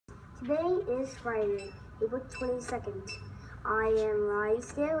Today is Friday, April 22nd. I am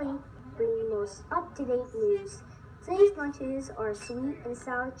Rice Daily, bringing the most up-to-date news. Today's lunches are sweet and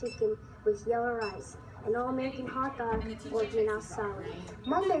sour chicken with yellow rice, an all-American hot dog, or greenhouse salad.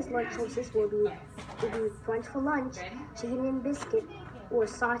 Monday's lunch choices will be brunch for lunch, chicken and biscuit, or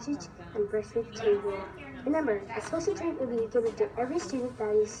sausage and breakfast table. Remember, a special treat will be given to every student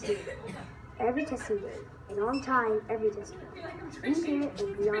that is here, every testing day, and on time every testing day. Be here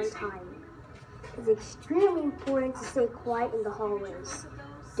and be on time. It's extremely important to stay quiet in the hallways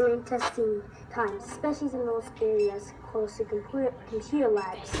during testing times, especially in those areas close to computer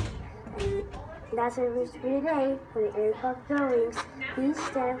labs. And that's it for today. For the Air Park buildings, please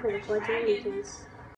stand for the Pledge of Allegiance.